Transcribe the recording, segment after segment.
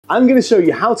I'm going to show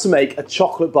you how to make a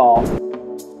chocolate bar.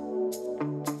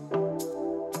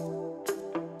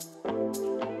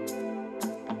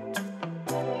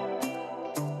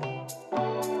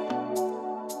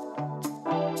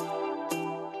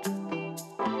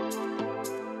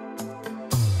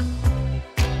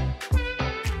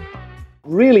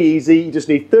 Really easy, you just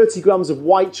need 30 grams of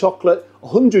white chocolate,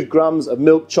 100 grams of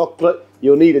milk chocolate.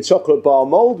 You'll need a chocolate bar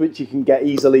mold, which you can get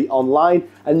easily online,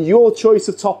 and your choice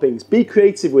of toppings. Be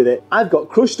creative with it. I've got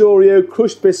crushed Oreo,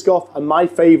 crushed Biscoff, and my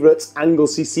favourite,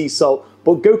 Anglesey sea salt.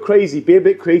 But go crazy, be a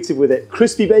bit creative with it.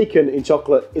 Crispy bacon in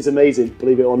chocolate is amazing,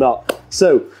 believe it or not.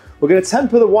 So, we're going to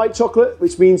temper the white chocolate,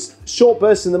 which means short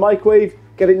bursts in the microwave.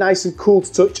 Get it nice and cool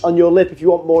to touch on your lip. If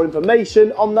you want more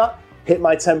information on that, hit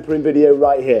my tempering video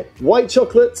right here. White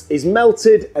chocolate is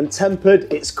melted and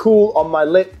tempered. It's cool on my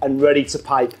lip and ready to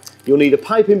pipe. You'll need a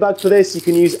piping bag for this. You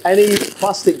can use any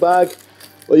plastic bag,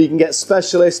 or you can get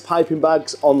specialist piping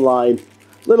bags online.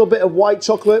 A little bit of white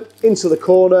chocolate into the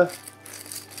corner.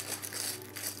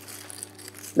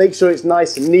 Make sure it's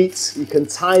nice and neat. You can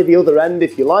tie the other end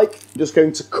if you like. I'm just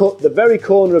going to cut the very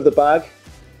corner of the bag,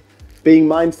 being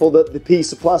mindful that the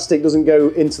piece of plastic doesn't go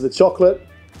into the chocolate.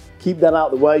 Keep that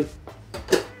out of the way.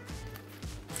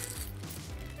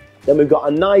 Then we've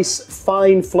got a nice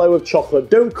fine flow of chocolate.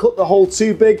 Don't cut the hole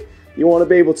too big. You want to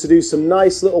be able to do some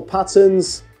nice little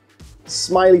patterns,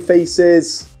 smiley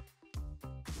faces,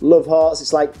 love hearts.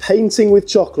 It's like painting with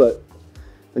chocolate.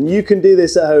 And you can do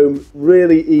this at home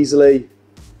really easily.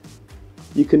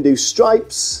 You can do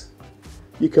stripes.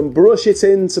 You can brush it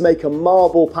in to make a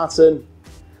marble pattern,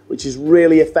 which is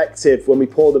really effective when we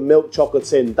pour the milk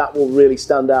chocolate in. That will really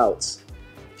stand out.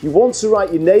 If you want to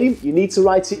write your name, you need to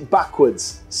write it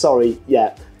backwards. Sorry,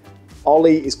 yeah.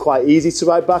 Oli is quite easy to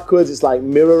write backwards. It's like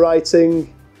mirror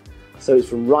writing. So it's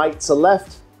from right to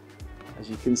left. As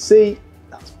you can see,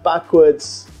 that's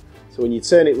backwards. So when you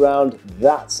turn it round,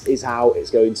 that is how it's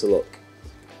going to look.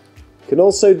 You can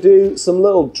also do some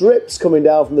little drips coming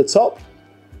down from the top,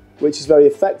 which is very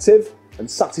effective and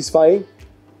satisfying.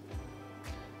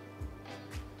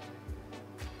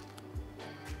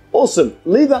 Awesome,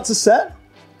 leave that to set,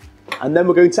 and then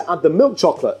we're going to add the milk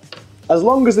chocolate. As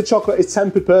long as the chocolate is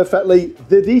tempered perfectly,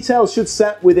 the details should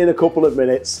set within a couple of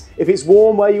minutes. If it's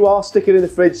warm where you are, stick it in the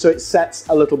fridge so it sets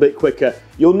a little bit quicker.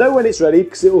 You'll know when it's ready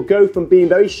because it will go from being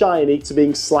very shiny to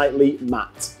being slightly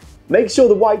matte. Make sure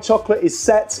the white chocolate is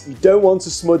set, you don't want to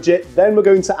smudge it. Then we're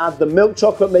going to add the milk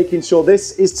chocolate, making sure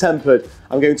this is tempered.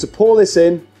 I'm going to pour this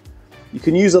in. You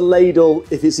can use a ladle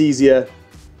if it's easier.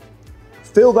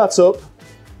 Fill that up.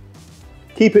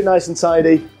 Keep it nice and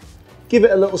tidy. Give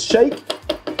it a little shake.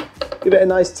 Give it a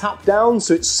nice tap down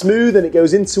so it's smooth and it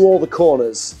goes into all the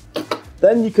corners.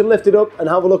 Then you can lift it up and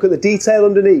have a look at the detail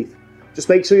underneath. Just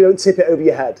make sure you don't tip it over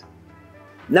your head.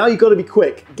 Now you've got to be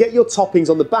quick. Get your toppings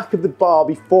on the back of the bar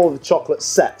before the chocolate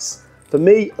sets. For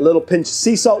me, a little pinch of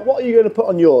sea salt. What are you going to put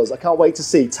on yours? I can't wait to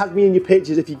see. Tag me in your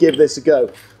pictures if you give this a go.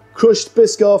 Crushed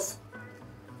Biscoff.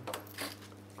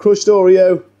 Crushed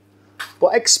Oreo.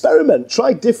 But experiment.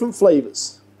 Try different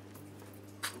flavours.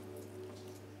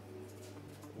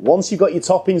 Once you've got your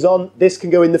toppings on, this can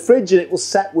go in the fridge and it will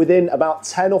set within about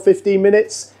 10 or 15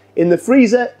 minutes. In the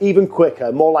freezer, even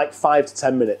quicker, more like 5 to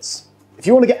 10 minutes. If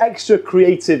you want to get extra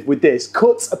creative with this,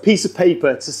 cut a piece of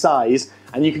paper to size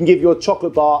and you can give your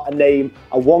chocolate bar a name,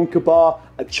 a Wonka bar,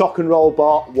 a Choc and Roll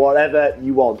bar, whatever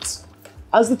you want.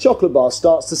 As the chocolate bar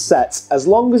starts to set, as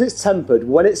long as it's tempered,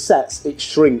 when it sets, it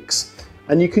shrinks.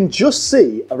 And you can just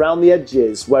see around the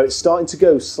edges where it's starting to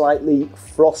go slightly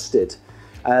frosted.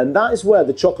 And that is where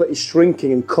the chocolate is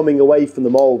shrinking and coming away from the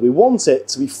mold. We want it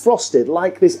to be frosted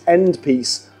like this end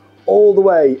piece all the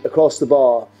way across the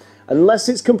bar. Unless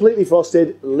it's completely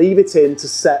frosted, leave it in to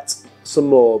set some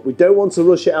more. We don't want to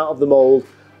rush it out of the mold.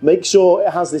 Make sure it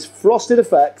has this frosted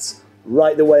effect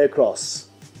right the way across.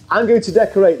 I'm going to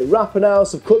decorate the wrapper now,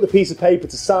 so I've cut the piece of paper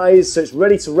to size so it's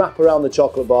ready to wrap around the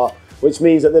chocolate bar, which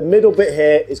means that the middle bit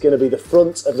here is going to be the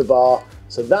front of the bar.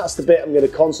 So that's the bit I'm going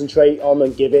to concentrate on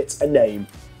and give it a name,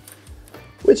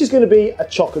 which is going to be a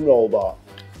Choc and Roll bar.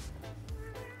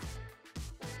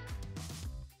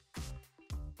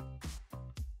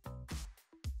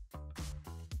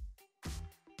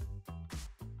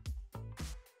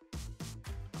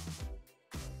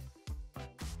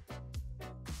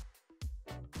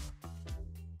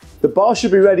 The bar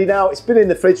should be ready now. It's been in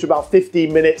the fridge for about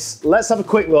 15 minutes. Let's have a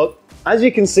quick look. As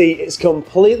you can see, it's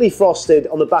completely frosted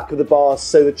on the back of the bar,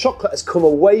 so the chocolate has come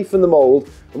away from the mold.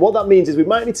 And what that means is we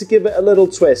might need to give it a little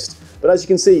twist. But as you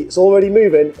can see, it's already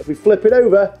moving. If we flip it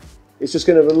over, it's just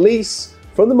going to release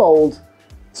from the mold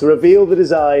to reveal the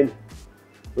design,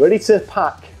 ready to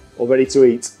pack or ready to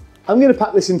eat. I'm going to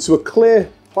pack this into a clear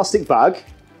plastic bag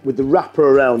with the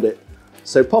wrapper around it.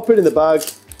 So pop it in the bag,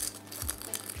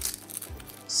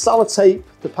 sellotape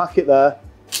the packet there,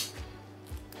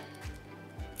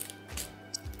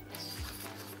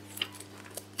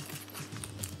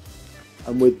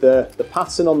 and with the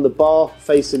pattern on the bar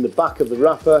facing the back of the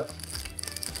wrapper,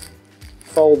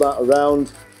 fold that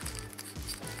around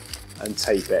and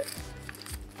tape it.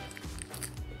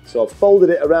 So I've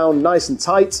folded it around nice and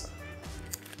tight,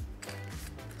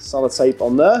 sellotape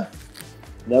on there,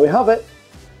 and there we have it,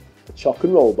 the Choc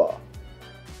and Roll bar.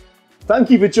 Thank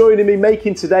you for joining me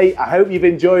making today. I hope you've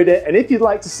enjoyed it, and if you'd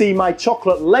like to see my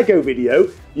chocolate Lego video,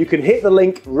 you can hit the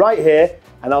link right here,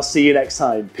 and I'll see you next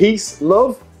time. Peace,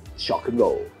 love, Choc and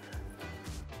Roll.